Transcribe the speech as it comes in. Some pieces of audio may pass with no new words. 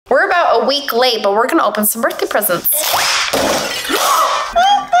a week late, but we're gonna open some birthday presents.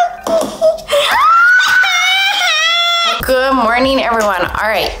 Good morning, everyone. All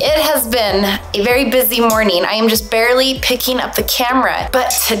right, it has been a very busy morning. I am just barely picking up the camera,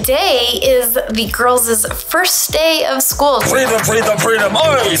 but today is the girls' first day of school. Freedom, freedom, freedom,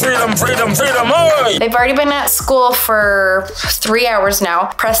 oi! Freedom, freedom, freedom, oi! They've already been at school for 3 hours now.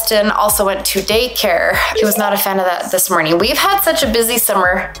 Preston also went to daycare. He was not a fan of that this morning. We've had such a busy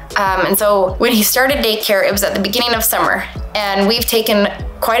summer, and so when he started daycare, it was at the beginning of summer, and we've taken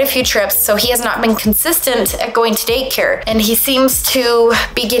quite a few trips, so he has not been consistent at going to daycare, and he seems to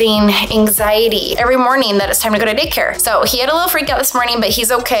be getting anxiety every morning that it's time to go to daycare. So he had a little freak out this morning, but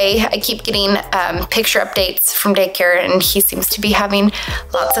he's okay. I keep getting picture updates from daycare, and he seems to be having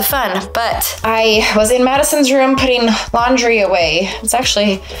lots of fun. But I was in Madison's room putting laundry away. It's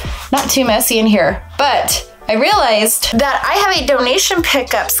actually not too messy in here, but I realized that I have a donation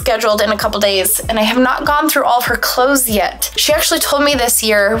pickup scheduled in a couple days, and I have not gone through all of her clothes yet. She actually told me this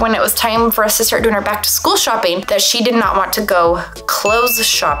year, when it was time for us to start doing our back to school shopping, that she did not want to go clothes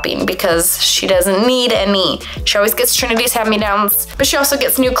shopping because she doesn't need any. She always gets Trinity's hand-me-downs, but she also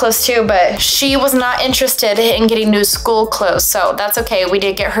gets new clothes too, but she was not interested in getting new school clothes, so that's okay. We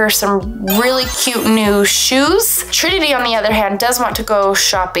did get her some really cute new shoes. Trinity, on the other hand, does want to go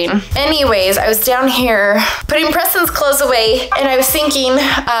shopping. Anyways, I was down here putting Preston's clothes away, and I was thinking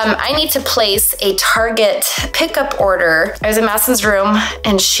I need to place a Target pickup order. I was in Madison's room,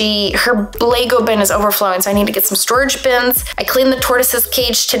 and her Lego bin is overflowing, so I need to get some storage bins. I cleaned the tortoise's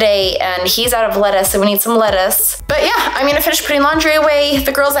cage today, and he's out of lettuce, so we need some lettuce. But yeah, I'm gonna finish putting laundry away.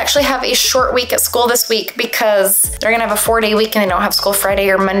 The girls actually have a short week at school this week because they're gonna have a 4-day week and they don't have school Friday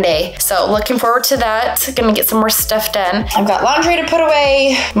or Monday. So looking forward to that. Gonna get some more stuff done. I've got laundry to put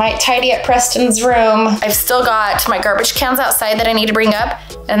away, might tidy up Preston's room. I've still got my garbage cans outside that I need to bring up,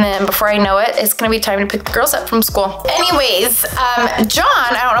 and then before I know it, it's gonna be time to pick the girls up from school. Anyways, John,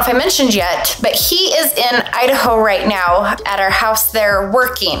 I don't know if I mentioned yet, but he is in Idaho right now at our house there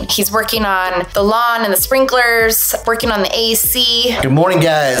working. He's working on the lawn and the sprinklers, working on the AC. Good morning,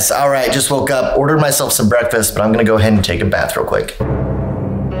 guys. All right, just woke up, ordered myself some breakfast, but I'm gonna go ahead and take a bath real quick.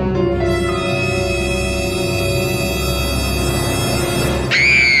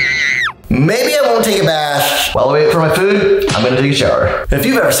 Maybe I won't take a bath. While I wait for my food, I'm gonna take a shower. If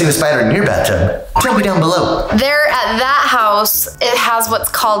you've ever seen a spider in your bathtub, tell me down below. There at that house, it has what's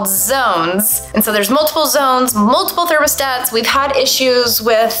called zones. And so there's multiple zones, multiple thermostats. We've had issues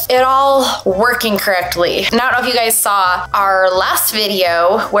with it all working correctly. And I don't know if you guys saw our last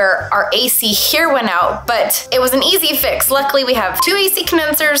video where our AC here went out, but it was an easy fix. Luckily, we have 2 AC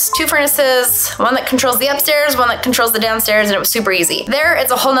condensers, 2 furnaces, one that controls the upstairs, one that controls the downstairs, and it was super easy. There,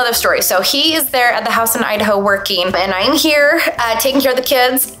 it's a whole nother story. So he is there at the house in Idaho working, and I'm here taking care of the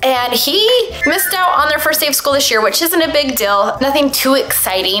kids, and he missed out on their first day of school this year, which isn't a big deal. Nothing too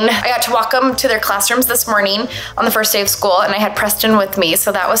exciting. I got to walk them to their classrooms this morning on the first day of school, and I had Preston with me,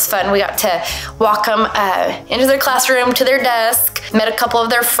 so that was fun. We got to walk them into their classroom, to their desk, met a couple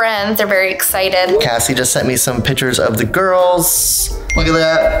of their friends. They're very excited. Cassie just sent me some pictures of the girls. Look at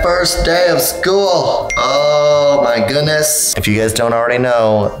that, first day of school. Oh my goodness. If you guys don't already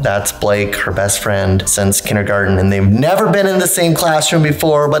know, that's Blake, her best friend since kindergarten, and they've never been in the same classroom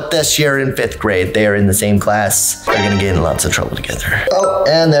before, but this year in 5th grade, they are in the same class. They're gonna get in lots of trouble together. Oh,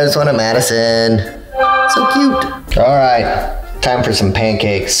 and there's one of Madison. So cute. All right. Time for some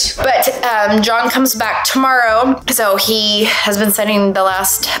pancakes. But John comes back tomorrow, so he has been spending the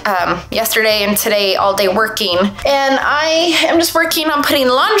last yesterday and today all day working, and I am just working on putting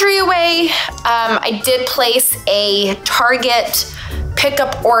laundry away. I did place a Target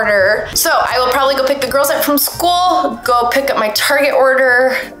pickup order, so I will probably go pick the girls up from school, go pick up my Target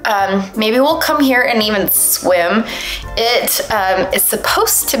order. Maybe we'll come here and even swim. It is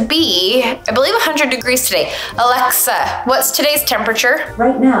supposed to be, I believe, 100 degrees today. Alexa, what's today's temperature?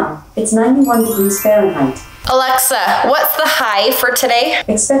 Right now, it's 91 degrees Fahrenheit. Alexa, what's the high for today?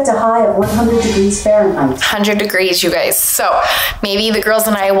 Expect a high of 100 degrees Fahrenheit. 100 degrees, you guys. So maybe the girls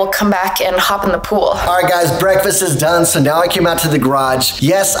and I will come back and hop in the pool. All right, guys, breakfast is done. So now I came out to the garage.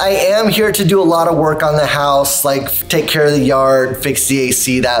 Yes, I am here to do a lot of work on the house, like take care of the yard, fix the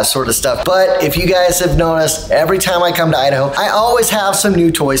AC, that sort of stuff. But if you guys have noticed, every time I come to Idaho, I always have some new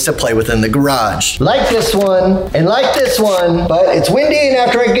toys to play with in the garage. Like this one and like this one, but it's windy, and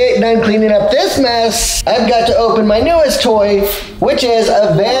after I get done cleaning up this mess, I've got to open my newest toy, which is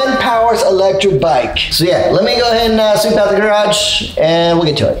a VanPowers electric bike. So yeah, let me go ahead and sweep out the garage and we'll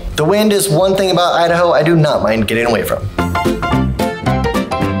get to it. The wind is one thing about Idaho I do not mind getting away from.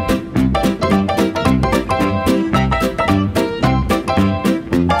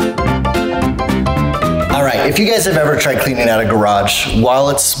 If you guys have ever tried cleaning out a garage while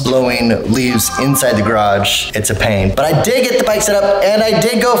it's blowing leaves inside the garage, it's a pain. But I did get the bike set up and I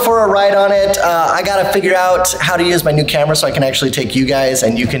did go for a ride on it. I gotta figure out how to use my new camera so I can actually take you guys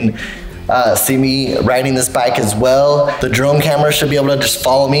and you can see me riding this bike as well. The drone camera should be able to just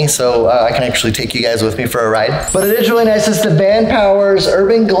follow me so I can actually take you guys with me for a ride. But it is really nice. It's the VanPowers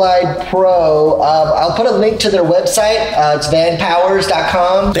Urban Glide Pro. I'll put a link to their website. It's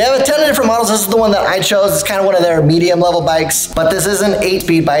VanPowers.com. They have a ton of different models. This is the one that I chose. It's kind of one of their medium level bikes, but this is an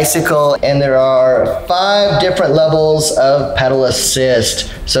 8-speed bicycle and there are 5 different levels of pedal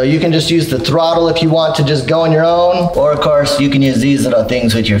assist. So you can just use the throttle if you want to just go on your own, or of course you can use these little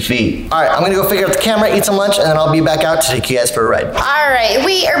things with your feet. All right, I'm gonna go figure out the camera, eat some lunch, and then I'll be back out to take you guys for a ride. All right,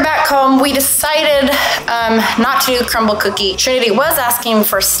 we are back home. We decided not to do crumble cookie. Trinity was asking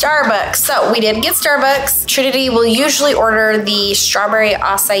for Starbucks, so we did get Starbucks. Trinity will usually order the strawberry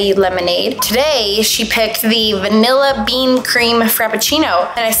acai lemonade. Today, she picked the vanilla bean cream frappuccino.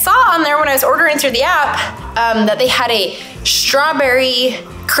 And I saw on there when I was ordering through the app that they had a strawberry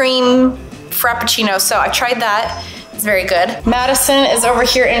cream frappuccino, so I tried that. It's very good. Madison is over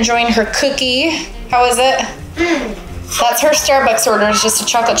here enjoying her cookie. How is it? That's her Starbucks order, is just a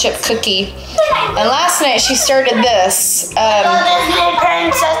chocolate chip cookie. And last night she started this. Disney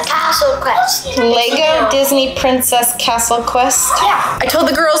Princess Castle Quest. Lego Disney Princess Castle Quest. Yeah. I told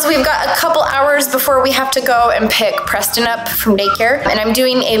the girls we've got a couple hours before we have to go and pick Preston up from daycare. And I'm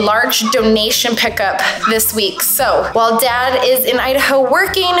doing a large donation pickup this week. So while Dad is in Idaho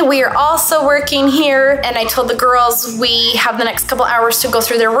working, we are also working here. And I told the girls we have the next couple hours to go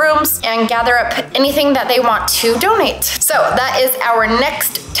through their rooms and gather up anything that they want to donate. So that is our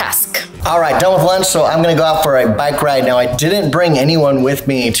next task. All right, done with lunch, so I'm gonna go out for a bike ride. Now, I didn't bring anyone with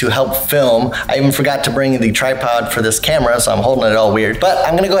me to help film. I even forgot to bring the tripod for this camera, so I'm holding it all weird. But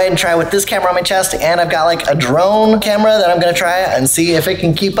I'm gonna go ahead and try with this camera on my chest, and I've got like a drone camera that I'm gonna try and see if it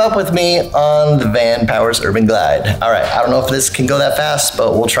can keep up with me on the VanPowers Urban Glide. All right, I don't know if this can go that fast,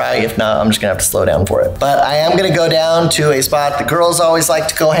 but we'll try. If not, I'm just gonna have to slow down for it. But I am gonna go down to a spot the girls always like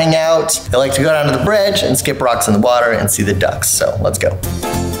to go hang out. They like to go down to the bridge and skip rocks in the water and see the ducks. So let's go.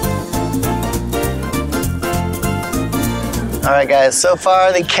 All right, guys, so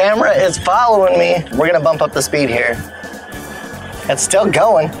far the camera is following me. We're gonna bump up the speed here. It's still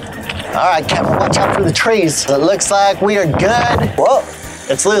going. All right, camera, watch out for the trees. It looks like we are good. Whoa,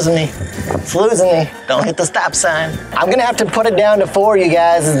 it's losing me. It's losing me. Don't hit the stop sign. I'm gonna have to put it down to 4, you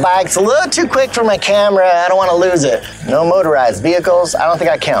guys. This bike's a little too quick for my camera. I don't wanna lose it. No motorized vehicles, I don't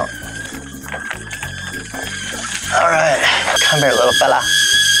think I count. All right, come here, little fella.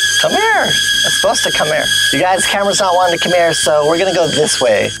 Come here. It's supposed to come here. You guys, camera's not wanting to come here, so we're gonna go this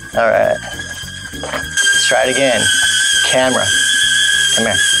way. All right. Let's try it again. Camera, come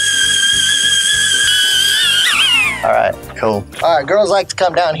here. All right, cool. All right, girls like to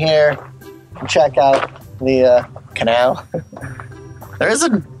come down here and check out the canal. There is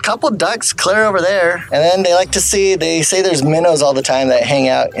a couple ducks clear over there. And then they like to see, they say there's minnows all the time that hang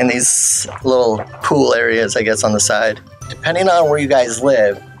out in these little pool areas, I guess, on the side. Depending on where you guys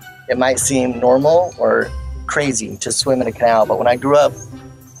live, it might seem normal or crazy to swim in a canal, but when I grew up,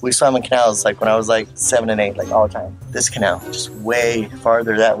 we swam in canals like when I was like 7 and 8, like all the time. This canal, just way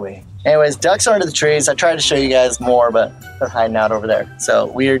farther that way. Anyways, ducks are under the trees. I tried to show you guys more, but they're hiding out over there.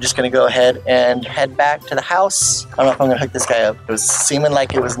 So we are just gonna go ahead and head back to the house. I don't know if I'm gonna hook this guy up. It was seeming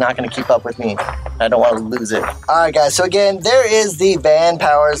like it was not gonna keep up with me. I don't wanna lose it. All right, guys, so again, there is the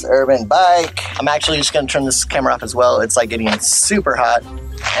VanPowers Urban Bike. I'm actually just gonna turn this camera off as well. It's like getting super hot.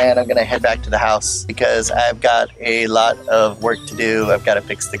 And I'm gonna head back to the house because I've got a lot of work to do. I've gotta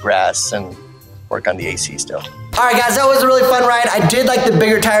fix the grass and work on the AC still. All right, guys, that was a really fun ride. I did like the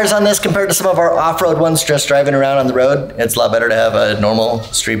bigger tires on this compared to some of our off-road ones just driving around on the road. It's a lot better to have a normal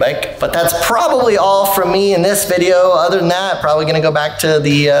street bike. But that's probably all from me in this video. Other than that, probably gonna go back to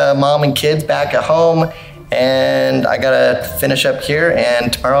the mom and kids back at home. And I gotta finish up here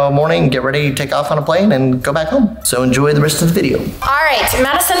and tomorrow morning get ready to take off on a plane and go back home. So enjoy the rest of the video. All right,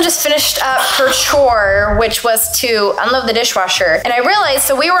 Madison just finished up her chore, which was to unload the dishwasher. And I realized,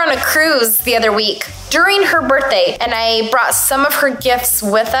 so we were on a cruise the other week during her birthday, and I brought some of her gifts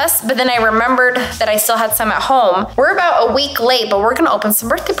with us, but then I remembered that I still had some at home. We're about a week late, but we're gonna open some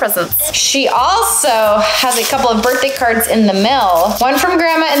birthday presents. She also has a couple of birthday cards in the mail, one from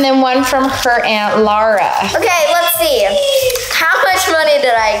Grandma and then one from her Aunt Laura. Okay, let's see. How much money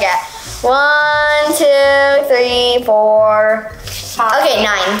did I get? 1, 2, 3, 4, 5. Okay,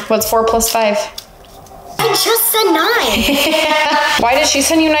 9. What's 4 plus 5? I just said 9. Why did she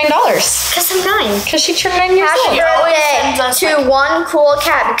send you $9? Because I'm 9. Because she turned 9 years old. Happy birthday to one cool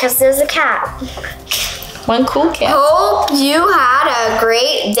cat because there's a cat. One cool kid. Hope you had a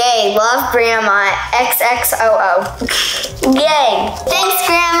great day. Love, Grandma. XXOO. Yay. Thanks,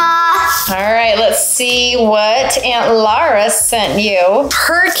 Grandma. All right, let's see what Aunt Lara sent you.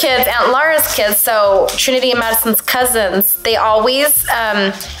 Her kids, Aunt Lara's kids, so Trinity and Madison's cousins, they always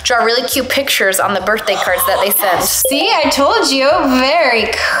draw really cute pictures on the birthday cards that they send. See, I told you.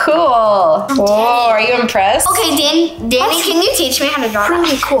 Very cool. Whoa, are you impressed? Okay, Danny, can you teach me how to draw that?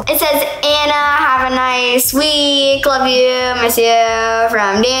 Really cool. It says, Anna, have a nice week. Love you, miss you.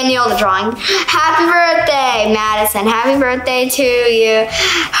 From Daniel, the drawing. Happy birthday, Madison. Happy birthday to you.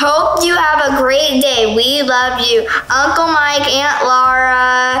 Hope you have a great day. We love you. Uncle Mike, Aunt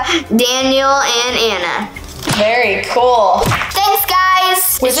Laura, Daniel, and Anna. Very cool. Thanks,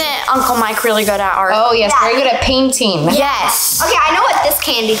 guys. Isn't Uncle Mike really good at art? Oh, yes, very good at painting. Yes. Okay, I know what this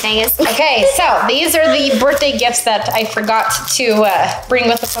candy thing is. Okay, so these are the birthday gifts that I forgot to bring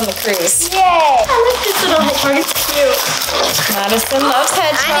with us on the cruise. Yay. I like this little hedgehog. It's cute. Madison loves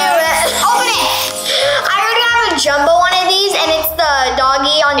hedgehogs. I knew it. Open it. I already have a jumbo one of these, and it's the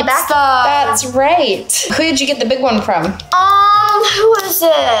doggy on the back. That's right. Who did you get the big one from? Who was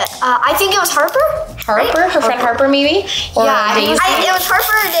it? I think it was Harper. Harper? Her friend Harper, maybe? Or Yeah, Daisy? it was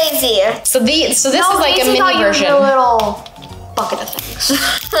Harper or Daisy. So this is like a mini version. A little bucket of things.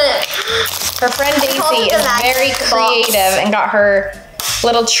 Her friend Daisy is very creative and got her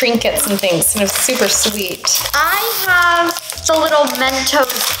little trinkets and things, and it was super sweet. I have the little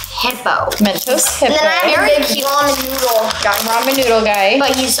Mentos hippo. Mentos hippo. And then I have a big ramen noodle guy. Ramen noodle guy.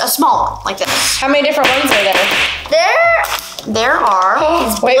 But he's a small one, like this. How many different ones are there? There are.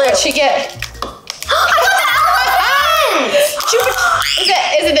 Wait, what'd she get? I got the elephant!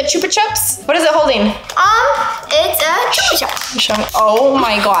 Is it the Chupa Chups? What is it holding? It's a Chupa Chup. Show me. Oh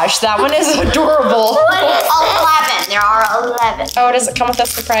my gosh, that one is adorable. 11. There are 11. Oh, does it come with a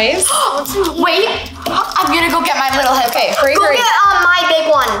surprise? Wait, I'm gonna go get my little hippo. Okay, hurry. Go get my big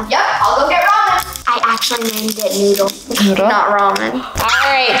one. Yep, I'll go get ramen. I actually named it Noodle. Noodle? Not ramen.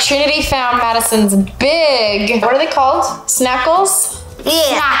 All right, Trinity found Madison's big, what are they called? Snackles?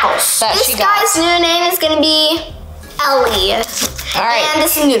 Yeah. Snackles. That This she got. guy's new name is gonna be Ellie. All right. And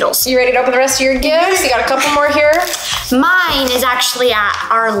this is Noodles. You ready to open the rest of your gifts? You got a couple more here? Mine is actually at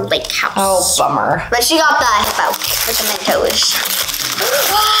our lake house. Oh, bummer. But she got the hippo with the Mentos.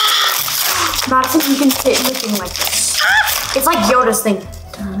 Madison, you can sit in the thing like this. It's like Yoda's thing.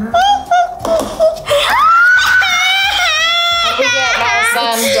 What did we get,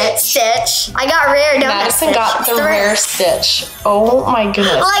 Madison? Stitch. I got rare, don't I? Madison got the rare Stitch. Oh my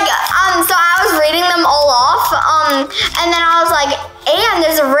goodness. Like, so I was reading them all off, and then I was like, and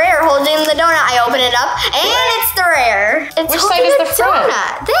there's a rare holding the donut. I open it up, and it's the rare. It's Which side is the front?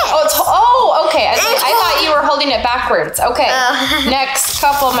 Donut. This. Oh, okay. I thought you were holding it backwards. Okay. Next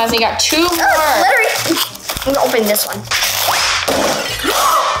couple, Madison, you got two more. Literally. I'm gonna open this one.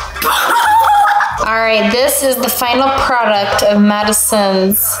 All right, this is the final product of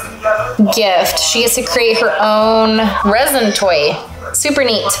Madison's gift. She gets to create her own resin toy. Super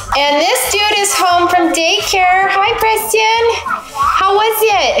neat. And this dude is home from daycare. Hi, Preston. How was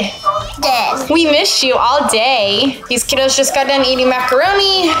it? Good. We missed you all day. These kiddos just got done eating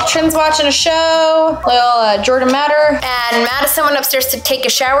macaroni. Trin's watching a show. Little Jordan Matter. And Madison went upstairs to take a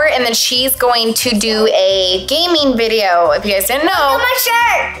shower, and then she's going to do a gaming video. If you guys didn't know. Look at my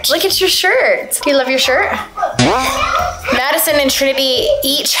shirt. Look at your shirt. Do you love your shirt? Madison and Trinity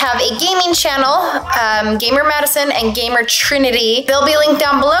each have a gaming channel. Gamer Madison and Gamer Trinity. They'll be linked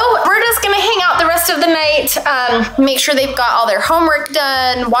down below. We're just gonna hang out the rest of the night. Make sure they've got all their homework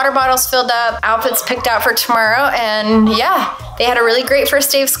done, water bottles filled up, outfits picked out for tomorrow, and yeah, they had a really great first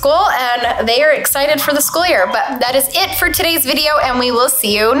day of school and they are excited for the school year. But that is it for today's video, and we will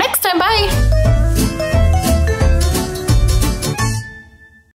see you next time. Bye.